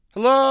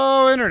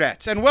Hello,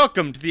 Internet, and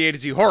welcome to the A to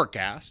Z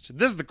Horrorcast.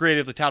 This is the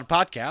Creatively Touted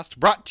podcast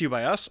brought to you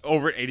by us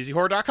over at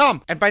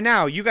AtoZHorror.com. And by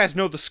now, you guys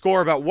know the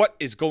score about what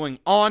is going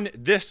on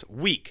this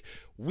week.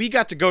 We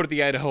got to go to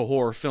the Idaho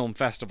Horror Film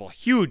Festival.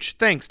 Huge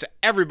thanks to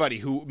everybody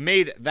who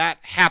made that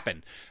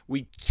happen.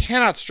 We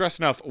cannot stress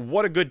enough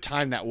what a good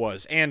time that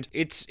was. And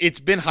it's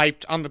been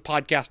hyped on the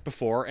podcast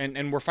before,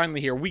 and we're finally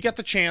here. We got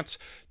the chance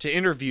to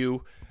interview,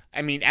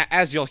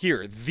 as you'll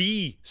hear,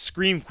 the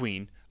Scream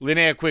Queen,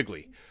 Linnea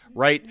Quigley.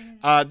 Right?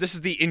 This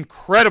is the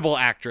incredible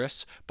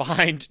actress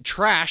behind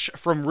Trash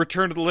from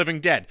Return to the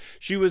Living Dead.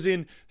 She was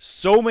in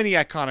so many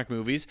iconic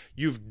movies.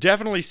 You've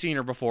definitely seen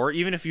her before,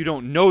 even if you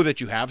don't know that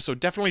you have, so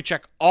definitely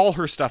check all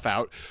her stuff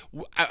out.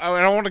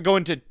 I don't want to go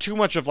into too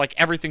much of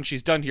everything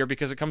she's done here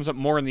because it comes up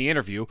more in the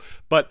interview,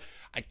 but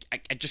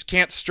I just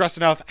can't stress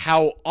enough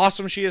how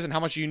awesome she is and how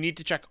much you need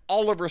to check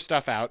all of her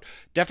stuff out.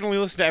 Definitely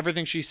listen to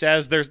everything she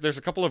says. There's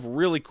a couple of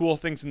really cool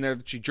things in there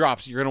that she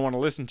drops you're going to want to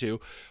listen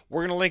to.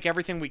 We're going to link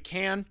everything we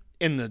can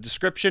in the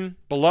description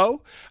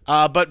below.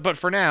 But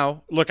for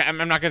now, look, I'm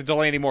not going to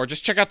delay anymore.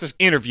 Just check out this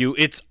interview.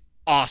 It's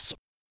awesome.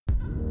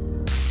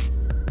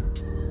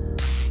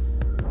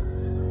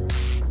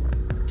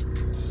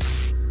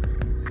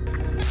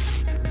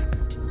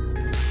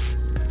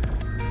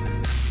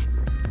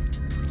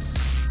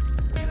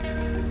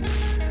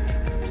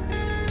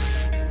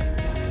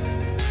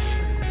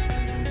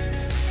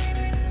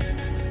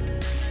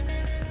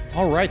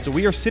 All right, so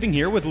we are sitting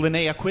here with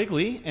Linnea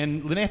Quigley,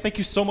 and Linnea, thank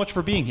you so much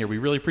for being here. We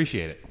really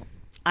appreciate it.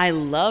 I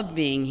love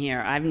being here.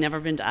 I've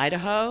never been to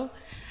Idaho,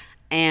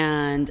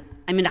 and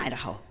I'm in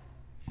Idaho.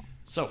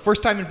 So,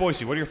 first time in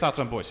Boise. What are your thoughts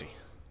on Boise?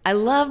 I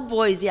love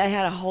Boise. I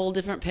had a whole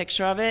different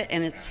picture of it,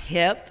 and it's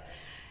hip.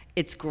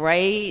 It's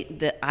great.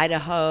 The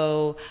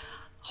Idaho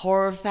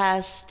Horror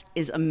Fest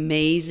is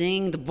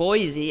amazing. The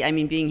Boise,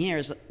 being here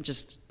is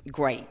just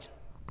great.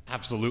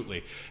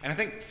 Absolutely. And I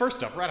think,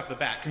 first up, right off the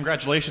bat,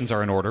 congratulations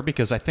are in order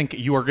because I think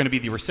you are going to be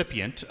the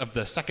recipient of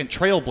the second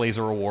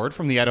Trailblazer Award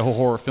from the Idaho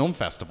Horror Film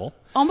Festival.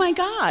 Oh my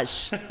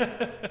gosh.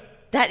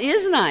 That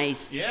is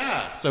nice.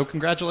 Yeah, so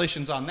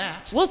congratulations on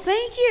that. Well,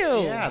 thank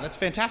you. Yeah, that's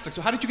fantastic.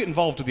 So how did you get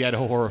involved with the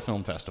Idaho Horror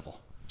Film Festival?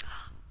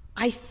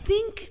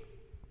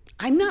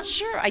 I'm not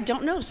sure. I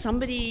don't know.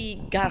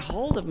 Somebody got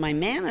hold of my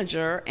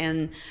manager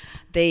and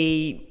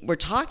they were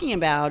talking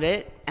about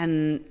it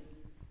and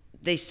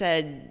they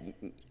said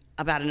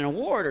about an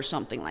award or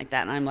something like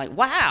that. And I'm like,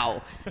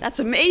 wow, that's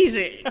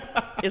amazing.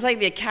 It's like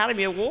the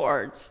Academy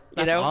Awards,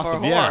 that's awesome.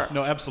 For horror. Yeah,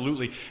 no,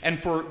 absolutely. And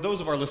for those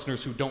of our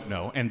listeners who don't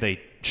know, and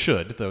they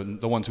should,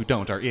 the ones who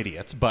don't are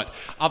idiots, but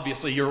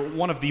obviously you're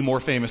one of the more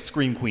famous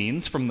Scream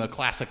Queens from the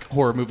classic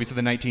horror movies of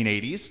the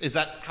 1980s. Is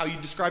that how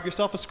you describe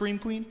yourself, a Scream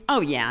Queen?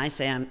 Oh yeah,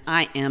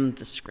 I am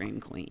the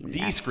Scream Queen. The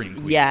yes. Scream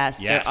Queen.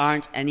 Yes, there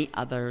aren't any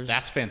others.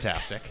 That's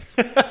fantastic.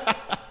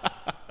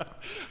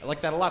 I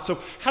like that a lot. So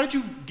how did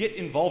you get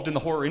involved in the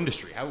horror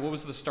industry? What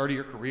was the start of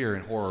your career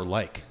in horror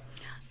like?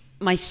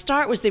 My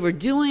start was they were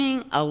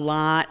doing a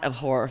lot of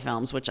horror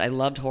films, which I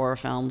loved horror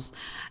films,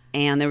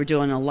 and they were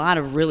doing a lot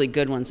of really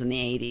good ones in the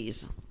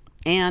 80s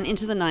and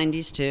into the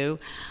 90s too.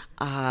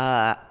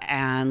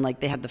 And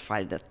they had the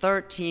Friday the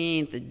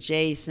 13th, the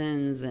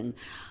Jasons, and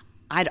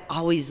I'd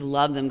always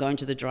loved them going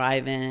to the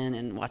drive-in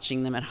and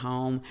watching them at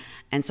home.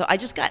 And so I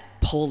just got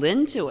pulled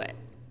into it.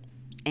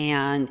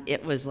 And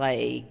it was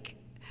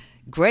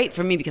great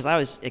for me because I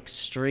was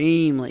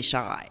extremely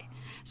shy.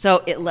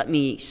 So it let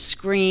me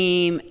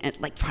scream and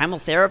primal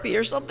therapy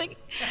or something.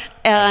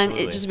 And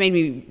Absolutely. It just made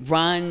me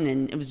run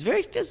and it was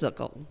very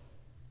physical.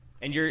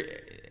 And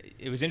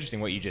it was interesting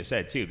what you just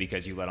said too,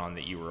 because you let on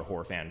that you were a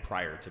horror fan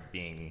prior to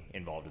being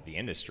involved with the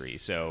industry.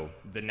 So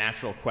the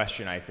natural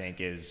question I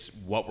think is,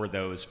 what were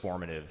those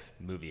formative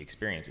movie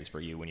experiences for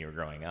you when you were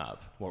growing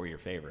up? What were your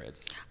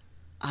favorites?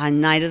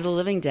 Night of the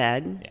Living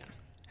Dead.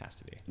 Yeah, has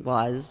to be.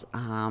 Was.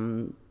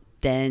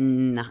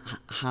 Then,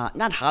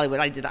 not Hollywood,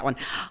 I did that one.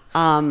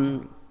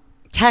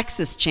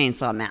 Texas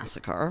Chainsaw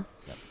Massacre.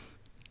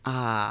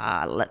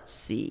 Yep. Let's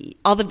see.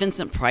 All the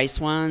Vincent Price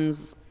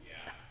ones.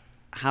 Yeah.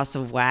 House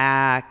of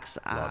Wax.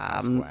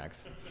 House of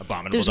Wax.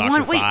 Abominable there's Dr.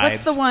 one. Wait, Fives.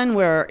 what's the one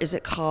where, is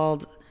it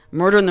called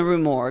Murder in the Rue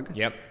Morgue?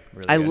 Yep.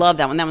 Really I good. love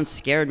that one. That one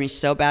scared me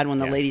so bad when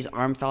the Yeah. lady's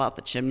arm fell out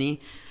the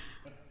chimney.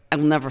 I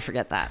will never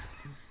forget that.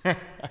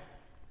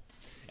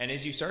 And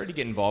as you started to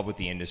get involved with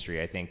the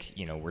industry, I think,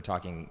 we're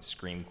talking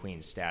Scream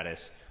Queen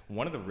status.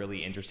 One of the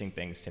really interesting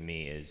things to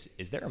me is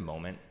there a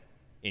moment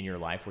in your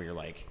life where you're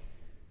like,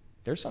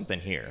 there's something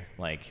here?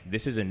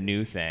 This is a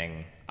new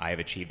thing. I have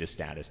achieved a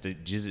status.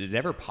 Does it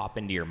ever pop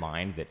into your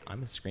mind that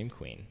I'm a Scream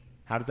Queen?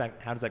 How does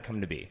that come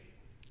to be?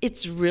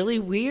 It's really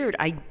weird.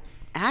 I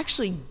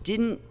actually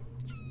didn't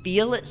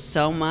feel it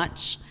so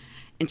much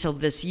until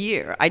this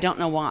year. I don't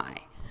know why.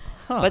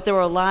 But there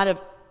were a lot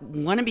of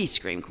wannabe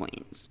Scream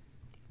Queens.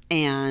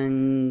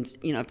 And,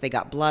 if they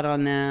got blood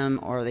on them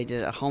or they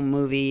did a home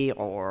movie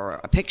or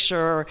a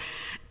picture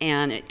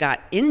and it got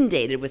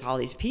inundated with all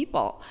these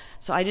people.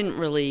 So I didn't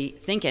really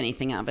think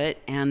anything of it.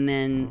 And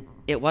then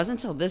it wasn't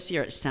until this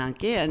year it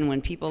sunk in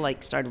when people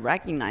started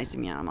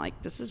recognizing me. And I'm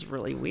like, this is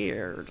really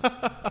weird.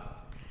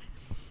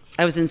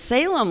 I was in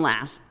Salem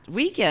last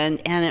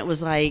weekend, and it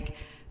was like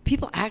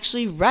people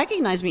actually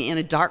recognized me in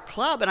a dark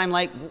club, and I'm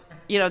like,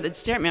 they'd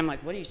stare at me. I'm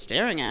like, what are you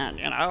staring at?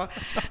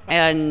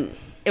 And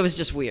it was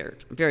just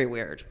weird, very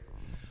weird.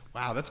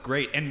 Wow, that's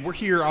great. And we're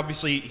here,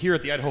 obviously, here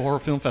at the Idaho Horror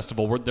Film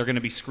Festival, where they're going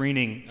to be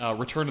screening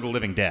Return of the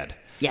Living Dead.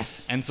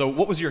 Yes. And so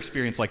what was your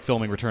experience like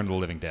filming Return of the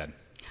Living Dead?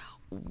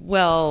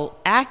 Well,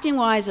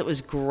 acting-wise, it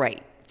was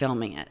great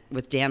filming it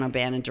with Dan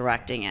O'Bannon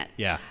directing it.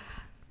 Yeah.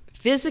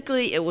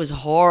 Physically, it was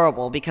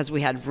horrible because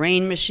we had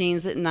rain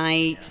machines at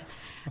night,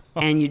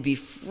 and you'd be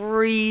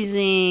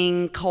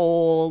freezing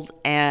cold,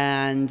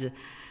 and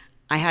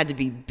I had to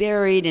be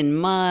buried in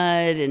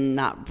mud and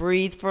not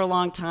breathe for a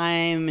long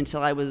time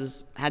until I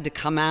had to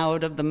come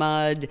out of the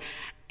mud.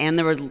 And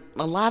there were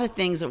a lot of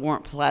things that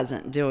weren't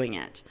pleasant doing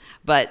it.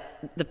 But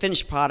the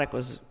finished product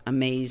was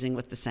amazing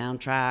with the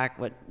soundtrack,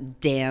 what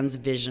Dan's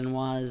vision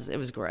was. It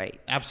was great.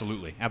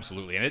 Absolutely,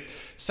 absolutely. And it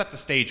set the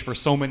stage for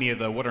so many of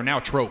the what are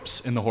now tropes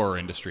in the horror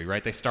industry,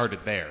 right? They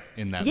started there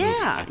in that movie.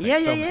 I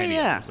think.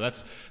 Yeah. So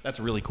that's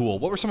really cool.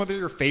 What were some of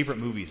your favorite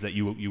movies that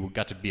you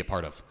got to be a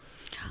part of?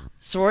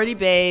 Sorority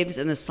Babes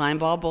and the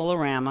Slimeball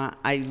Bolorama.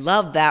 I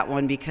love that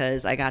one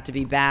because I got to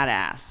be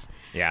badass.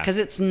 Yeah. Because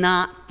it's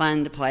not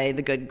fun to play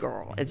the good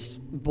girl. It's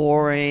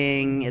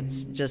boring.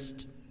 It's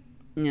just,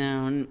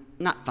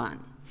 not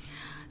fun.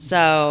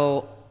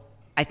 So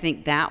I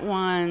think that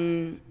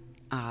one,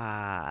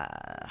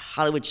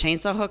 Hollywood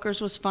Chainsaw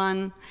Hookers was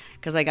fun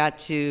because I got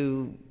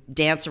to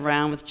dance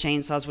around with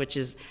chainsaws, which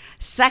is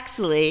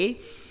sexily,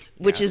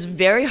 which is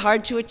very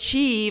hard to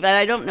achieve. And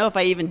I don't know if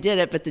I even did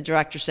it, but the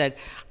director said,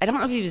 I don't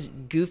know if he was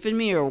goofing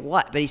me or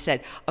what, but he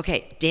said,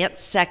 okay,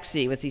 dance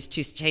sexy with these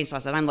two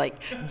chainsaws. And I'm like,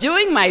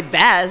 doing my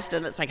best.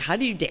 And it's like, how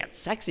do you dance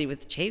sexy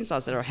with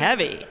chainsaws that are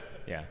heavy?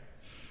 Yeah.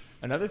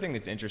 Another thing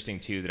that's interesting,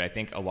 too, that I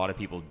think a lot of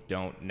people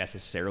don't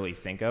necessarily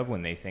think of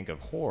when they think of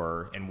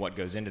horror and what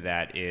goes into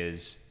that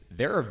is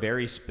there are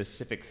very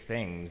specific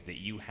things that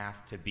you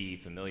have to be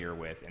familiar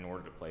with in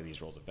order to play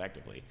these roles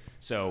effectively.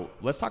 So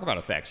let's talk about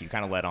effects. You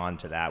kind of led on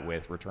to that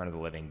with Return of the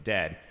Living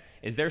Dead.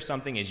 Is there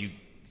something as you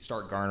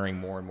start garnering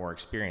more and more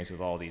experience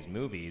with all these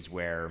movies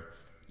where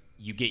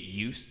you get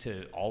used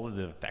to all of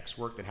the effects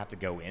work that have to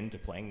go into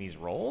playing these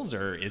roles,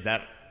 or is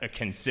that a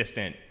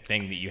consistent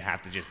thing that you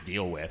have to just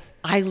deal with?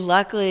 I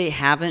luckily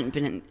haven't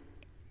been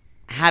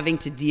having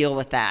to deal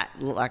with that,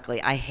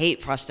 luckily. I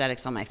hate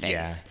prosthetics on my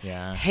face.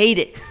 Yeah. Hate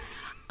it.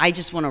 I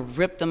just want to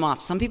rip them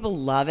off. Some people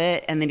love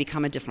it and they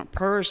become a different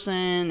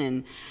person,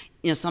 and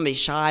somebody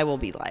shy will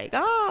be like,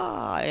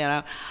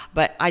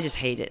 but I just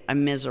hate it.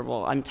 I'm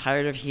miserable. I'm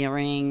tired of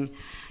hearing,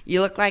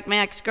 you look like my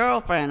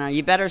ex-girlfriend, or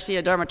you better see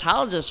a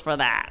dermatologist for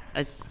that.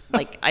 It's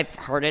like, I've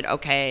heard it.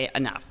 Okay,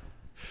 enough.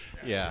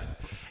 Yeah.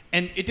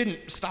 And it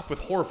didn't stop with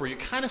horror for you.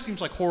 It kind of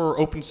seems like horror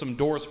opened some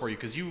doors for you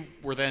because you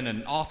were then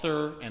an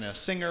author and a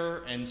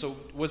singer. And so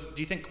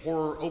do you think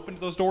horror opened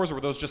those doors, or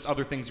were those just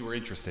other things you were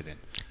interested in?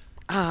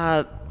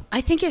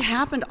 I think it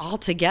happened all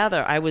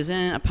together. I was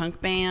in a punk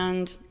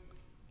band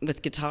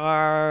with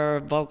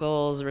guitar,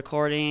 vocals,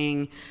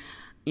 recording.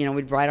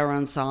 We'd write our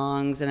own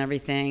songs and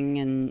everything.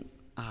 And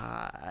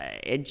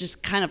it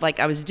just kind of like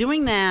I was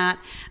doing that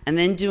and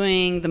then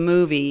doing the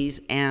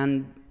movies,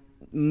 and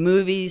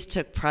movies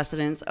took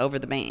precedence over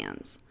the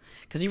bands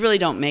because you really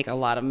don't make a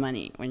lot of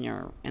money when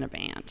you're in a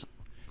band.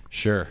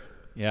 Sure.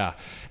 Yeah.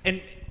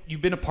 And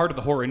you've been a part of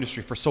the horror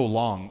industry for so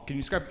long. Can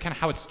you describe kind of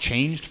how it's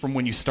changed from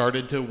when you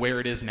started to where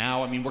it is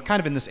now? I mean, we're kind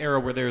of in this era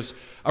where there's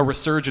a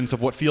resurgence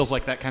of what feels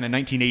like that kind of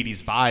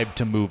 1980s vibe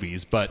to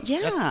movies, but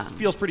that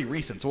feels pretty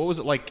recent. So what was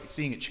it like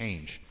seeing it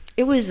change?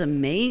 It was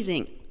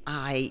amazing.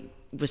 I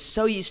was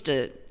so used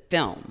to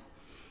film.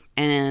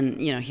 And,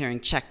 hearing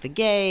Check the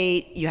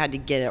Gate, you had to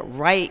get it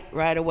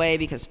right away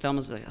because film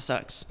is so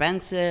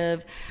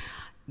expensive.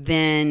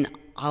 Then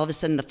all of a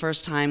sudden, the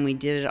first time we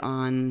did it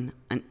on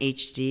an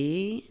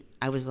HD,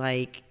 I was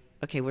like,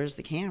 okay, where's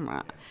the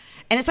camera?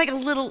 And it's like a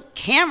little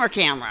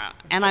camera.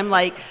 And I'm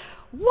like,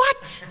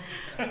 what?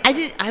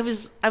 I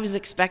was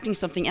expecting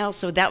something else.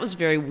 So that was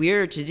very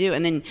weird to do.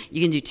 And then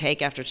you can do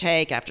take after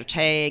take after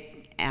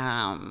take.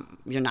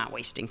 You're not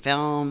wasting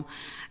film.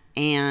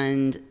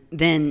 And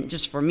then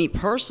just for me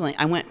personally,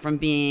 I went from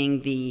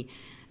being the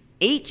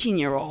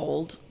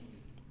 18-year-old,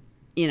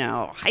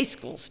 high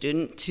school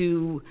student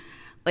to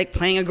like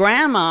playing a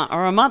grandma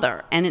or a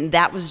mother. And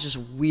that was just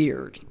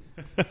weird.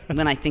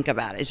 When I think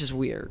about it, it's just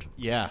weird.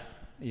 Yeah.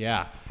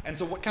 And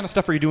so what kind of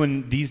stuff are you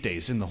doing these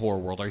days in the horror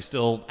world? Are you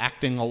still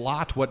acting a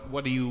lot?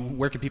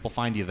 Where can people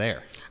find you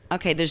there?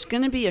 Okay, there's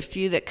going to be a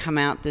few that come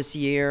out this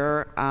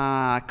year.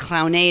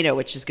 Clownado,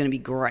 which is going to be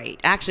great.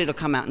 Actually, it'll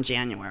come out in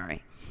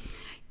January.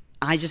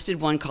 I just did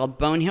one called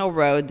Bone Hill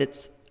Road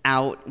that's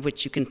out,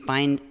 which you can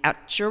find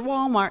at your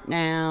Walmart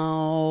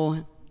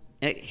now.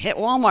 It hit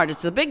Walmart.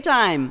 It's the big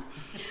time.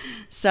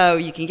 So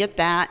you can get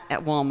that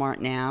at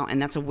Walmart now,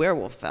 and that's a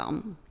werewolf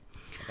film.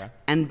 Okay.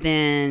 And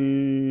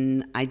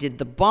then I did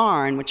The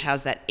Barn, which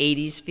has that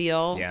 80s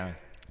feel. Yeah.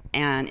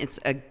 And it's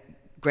a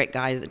great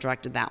guy that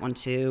directed that one,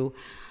 too.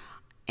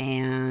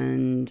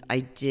 And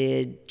I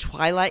did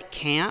Twilight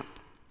Camp.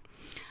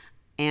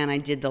 and I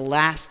did the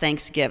last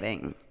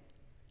Thanksgiving.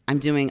 I'm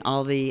doing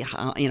all the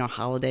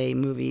holiday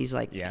movies.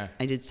 Like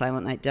I did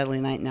Silent Night,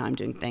 Deadly Night. Now I'm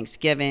doing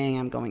Thanksgiving.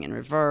 I'm going in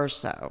reverse.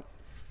 So,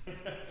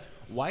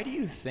 why do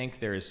you think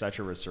there is such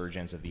a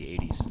resurgence of the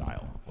 '80s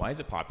style? Why is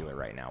it popular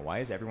right now? Why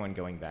is everyone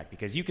going back?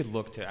 Because you could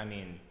look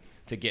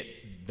to get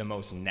the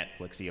most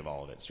Netflixy of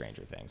all of it,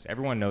 Stranger Things.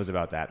 Everyone knows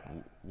about that.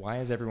 Why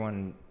is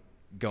everyone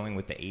going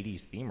with the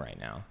 '80s theme right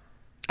now?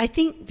 I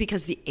think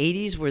because the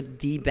 '80s were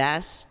the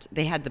best.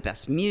 They had the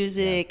best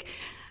music. Yeah.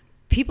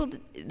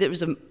 There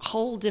was a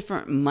whole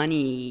different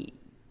money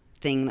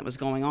thing that was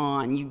going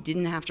on. You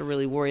didn't have to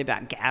really worry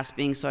about gas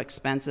being so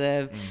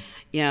expensive.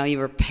 You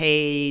were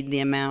paid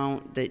the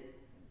amount that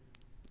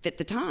fit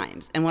the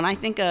times. And when I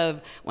think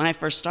of when I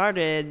first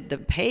started, the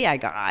pay I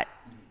got,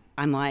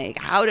 I'm like,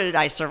 how did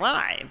I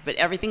survive? But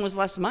everything was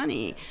less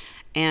money,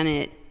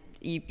 and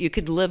you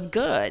could live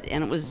good,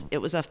 and it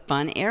was a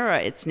fun era.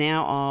 It's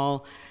now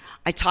all,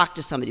 I talked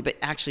to somebody, but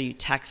actually you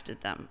texted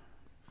them.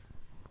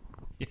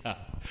 Yeah,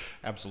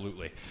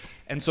 absolutely.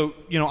 And so,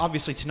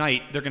 obviously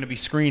tonight they're going to be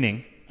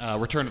screening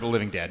Return of the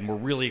Living Dead, and we're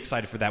really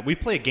excited for that. We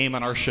play a game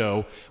on our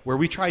show where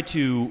we try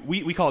to,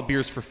 we call it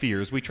Beers for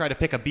Fears. We try to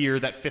pick a beer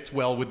that fits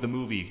well with the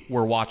movie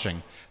we're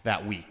watching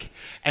that week.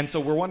 And so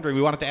we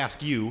wanted to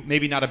ask you,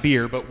 maybe not a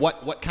beer, but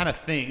what kind of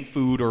thing,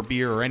 food or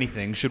beer or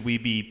anything, should we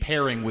be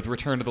pairing with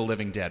Return of the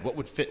Living Dead? What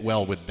would fit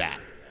well with that?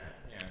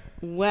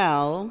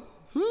 Well,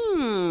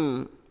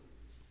 you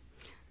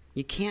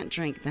can't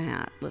drink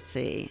that. Let's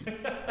see.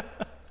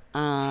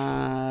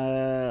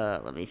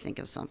 Let me think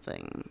of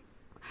something.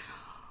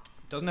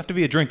 Doesn't have to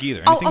be a drink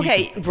either. Anything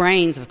okay.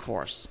 Brains, of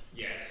course.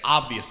 Yes.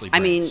 Obviously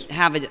brains.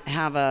 I mean,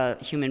 have a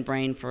human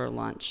brain for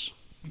lunch.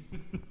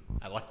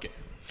 I like it.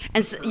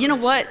 And so, you know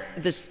what?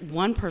 This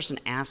one person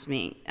asked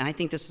me, and I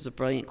think this is a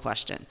brilliant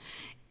question.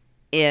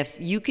 If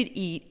you could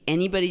eat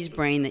anybody's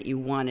brain that you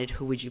wanted,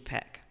 who would you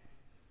pick?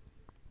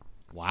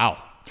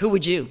 Wow. Who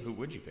would you? Who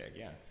would you pick?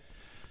 Yeah.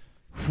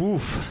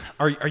 Oof.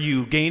 Are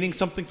you gaining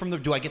something from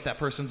do I get that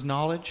person's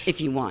knowledge?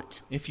 If you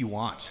want. If you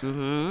want.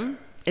 Mm-hmm.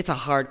 It's a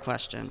hard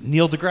question.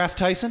 Neil deGrasse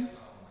Tyson?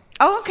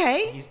 Oh,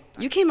 okay.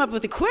 You came up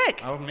with it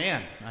quick. Oh,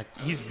 man.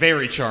 He's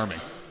very charming.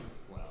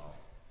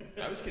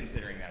 I was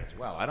considering that as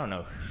well. I don't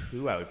know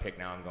who I would pick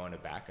now. I'm going to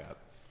backup.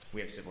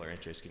 We have similar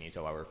interests. Can you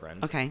tell why we're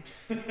friends? Okay.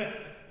 I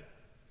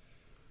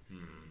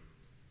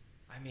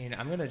mean,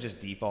 I'm going to just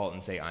default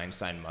and say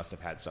Einstein must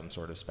have had some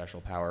sort of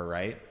special power,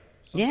 right?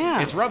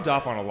 Yeah. It's rubbed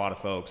off on a lot of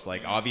folks.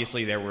 Like,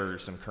 obviously, there were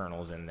some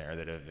kernels in there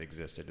that have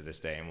existed to this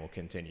day and will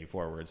continue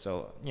forward.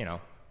 So,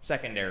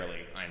 secondarily,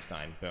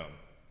 Einstein, boom.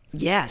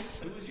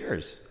 Yes. Who was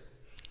yours?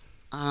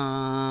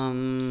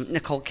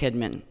 Nicole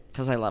Kidman,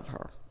 because I love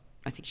her.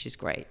 I think she's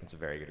great. That's a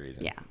very good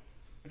reason. Yeah.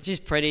 She's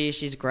pretty.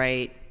 She's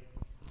great.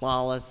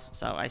 Flawless.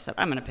 So I said,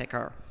 I'm going to pick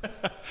her.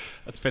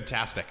 That's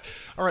fantastic.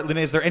 All right,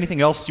 Linnea, is there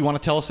anything else you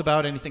want to tell us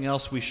about? Anything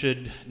else we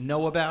should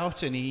know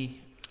about?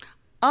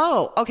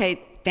 Oh, okay.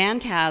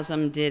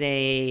 Phantasm did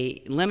a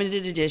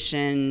limited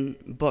edition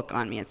book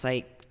on me. It's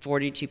like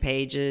 42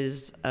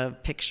 pages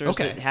of pictures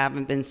that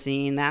haven't been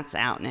seen. That's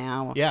out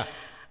now. Yeah.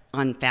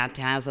 On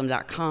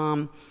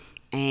phantasm.com.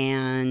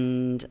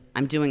 And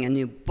I'm doing a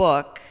new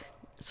book.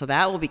 So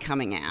that will be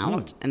coming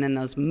out. And then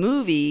those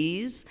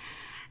movies.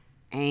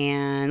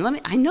 And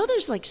I know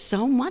there's like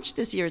so much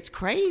this year. It's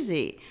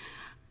crazy.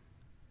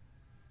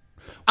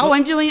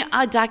 I'm doing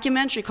a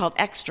documentary called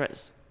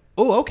Extras.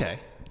 Oh, okay.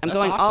 I'm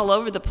going awesome. All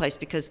over the place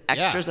because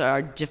extras are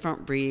a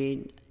different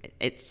breed.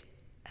 It's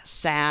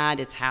sad.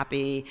 It's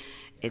happy.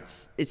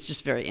 It's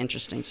just very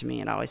interesting to me.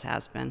 It always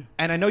has been.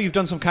 And I know you've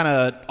done some kind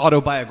of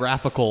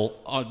autobiographical,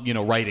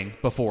 writing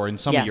before in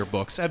some of your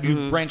books. Have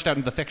you branched out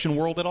into the fiction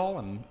world at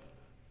all?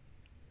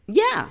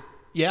 Yeah.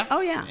 Yeah?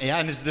 Oh, yeah. Yeah,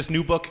 and is this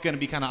new book going to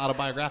be kind of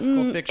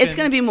autobiographical fiction? It's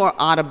going to be more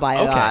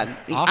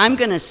autobiographical. Okay, awesome. I'm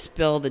going to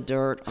spill the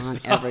dirt on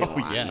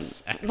everyone. Oh,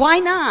 yes. Why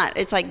not?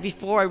 It's like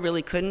before I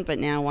really couldn't, but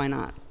now why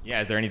not? Yeah,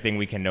 is there anything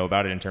we can know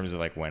about it in terms of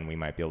like when we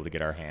might be able to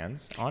get our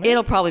hands on it?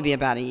 It'll probably be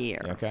about a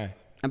year. Okay.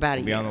 About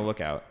a year. Be on the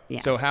lookout.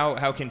 Yeah. So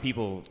how can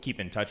people keep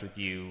in touch with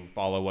you,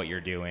 follow what you're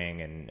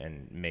doing,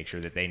 and make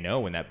sure that they know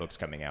when that book's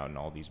coming out and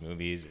all these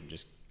movies and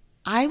just...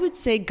 I would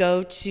say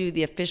go to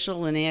the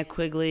official Linnea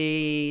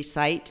Quigley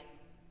site,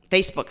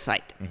 Facebook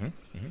site.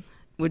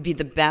 Would be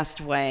the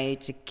best way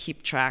to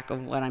keep track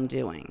of what I'm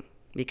doing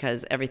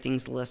because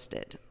everything's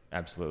listed.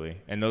 Absolutely.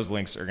 And those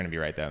links are going to be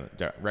right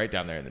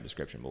down there in the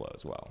description below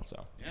as well.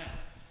 So yeah.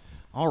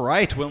 All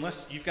right. Well,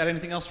 unless you've got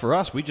anything else for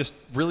us, we just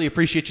really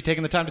appreciate you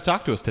taking the time to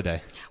talk to us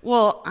today.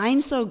 Well,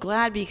 I'm so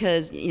glad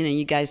because,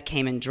 you guys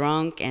came in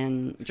drunk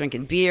and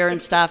drinking beer and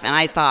stuff. And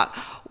I thought,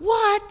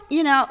 what?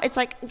 It's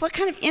like, what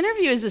kind of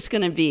interview is this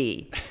going to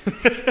be?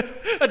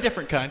 A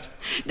different kind.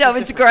 No,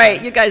 it's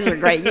great. You guys were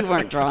great. You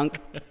weren't drunk.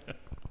 Well,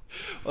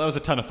 that was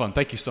a ton of fun.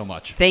 Thank you so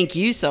much. Thank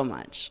you so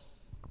much.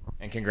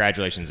 And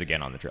congratulations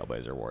again on the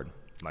Trailblazer Award.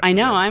 I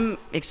know. I'm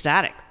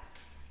ecstatic.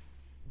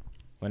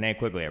 Linnea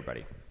Quigley,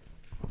 everybody.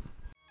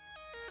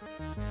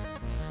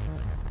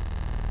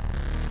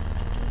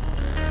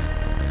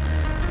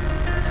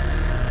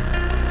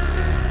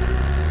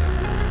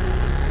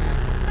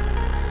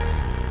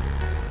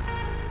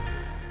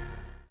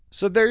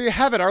 So there you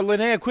have it, our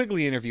Linnea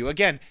Quigley interview.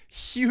 Again,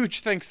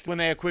 huge thanks to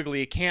Linnea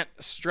Quigley. I can't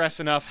stress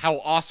enough how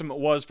awesome it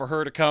was for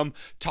her to come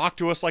talk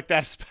to us like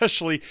that,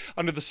 especially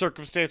under the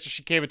circumstances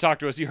she came and talked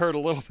to us. You heard a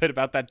little bit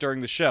about that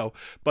during the show,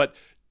 but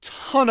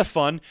ton of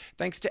fun.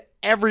 Thanks to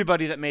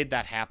everybody that made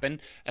that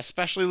happen,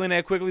 especially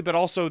Linnea Quigley, but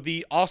also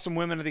the awesome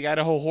women of the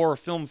Idaho Horror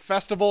Film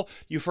Festival.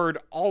 You've heard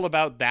all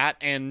about that,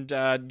 and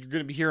you're going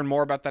to be hearing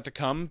more about that to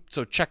come,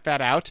 so check that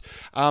out.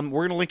 We're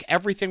going to link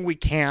everything we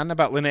can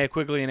about Linnea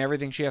Quigley and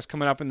everything she has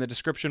coming up in the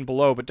description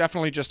below, but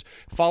definitely just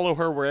follow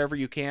her wherever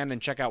you can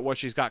and check out what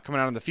she's got coming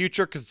out in the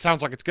future, because it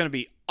sounds like it's going to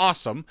be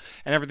awesome,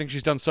 and everything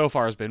she's done so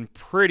far has been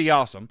pretty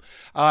awesome.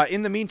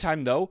 In the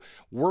meantime, though,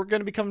 we're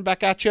going to be coming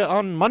back at you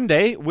on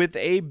Monday with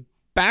a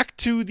back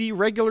to the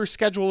regular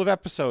schedule of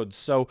episodes.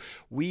 So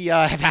we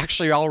have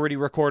actually already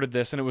recorded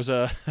this, and it was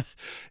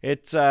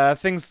things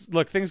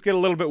get a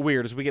little bit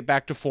weird as we get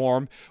back to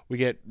form. We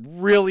get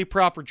really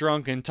proper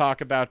drunk and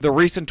talk about the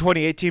recent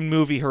 2018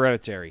 movie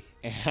Hereditary,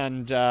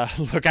 and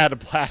look, I had a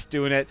blast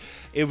doing it.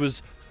 It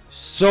was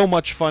so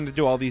much fun to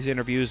do all these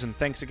interviews, and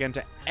thanks again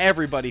to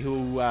everybody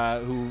who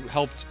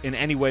helped in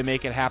any way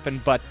make it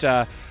happen.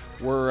 But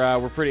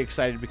we're pretty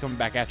excited to be coming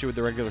back at you with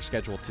the regular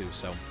schedule too.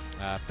 So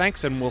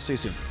thanks, and we'll see you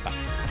soon.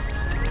 Bye.